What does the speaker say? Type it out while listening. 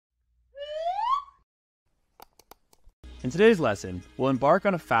In today's lesson, we'll embark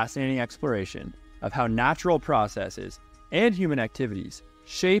on a fascinating exploration of how natural processes and human activities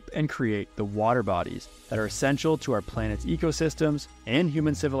shape and create the water bodies that are essential to our planet's ecosystems and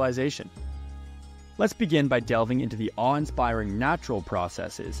human civilization. Let's begin by delving into the awe-inspiring natural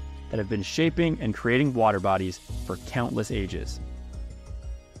processes that have been shaping and creating water bodies for countless ages.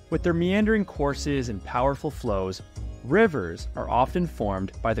 With their meandering courses and powerful flows, rivers are often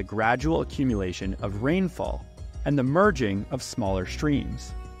formed by the gradual accumulation of rainfall and the merging of smaller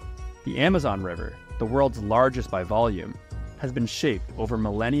streams. The Amazon River, the world's largest by volume, has been shaped over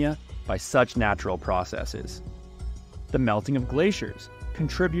millennia by such natural processes. The melting of glaciers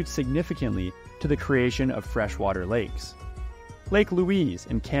contributes significantly to the creation of freshwater lakes. Lake Louise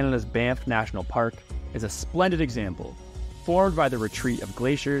in Canada's Banff National Park is a splendid example, formed by the retreat of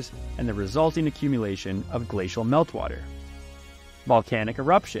glaciers and the resulting accumulation of glacial meltwater. Volcanic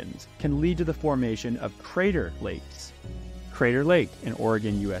eruptions can lead to the formation of crater lakes. Crater Lake in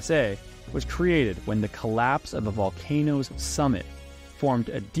Oregon, USA, was created when the collapse of a volcano's summit formed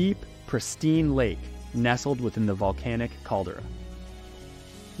a deep, pristine lake nestled within the volcanic caldera.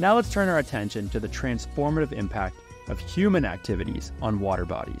 Now let's turn our attention to the transformative impact of human activities on water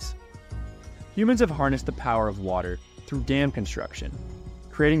bodies. Humans have harnessed the power of water through dam construction,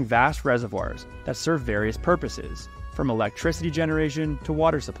 creating vast reservoirs that serve various purposes, from electricity generation to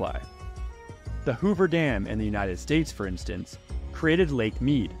water supply. The Hoover Dam in the United States, for instance, created Lake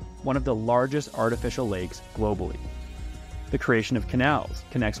Mead, one of the largest artificial lakes globally. The creation of canals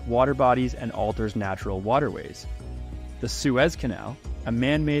connects water bodies and alters natural waterways. The Suez Canal, a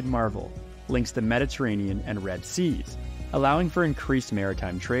man-made marvel, links the Mediterranean and Red Seas, allowing for increased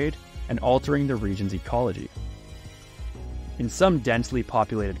maritime trade and altering the region's ecology. In some densely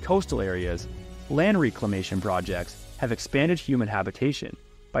populated coastal areas, land reclamation projects have expanded human habitation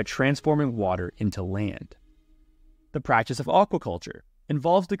by transforming water into land. The practice of aquaculture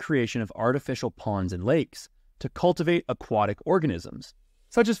involves the creation of artificial ponds and lakes to cultivate aquatic organisms,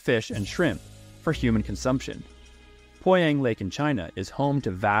 such as fish and shrimp, for human consumption. Poyang Lake in China is home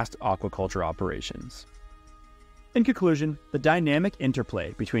to vast aquaculture operations. In conclusion, the dynamic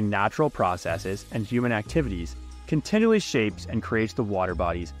interplay between natural processes and human activities continually shapes and creates the water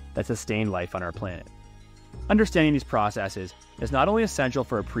bodies that sustain life on our planet. Understanding these processes is not only essential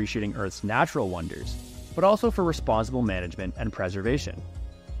for appreciating Earth's natural wonders, but also for responsible management and preservation.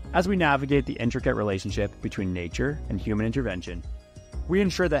 As we navigate the intricate relationship between nature and human intervention, we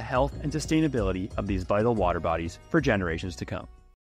ensure the health and sustainability of these vital water bodies for generations to come.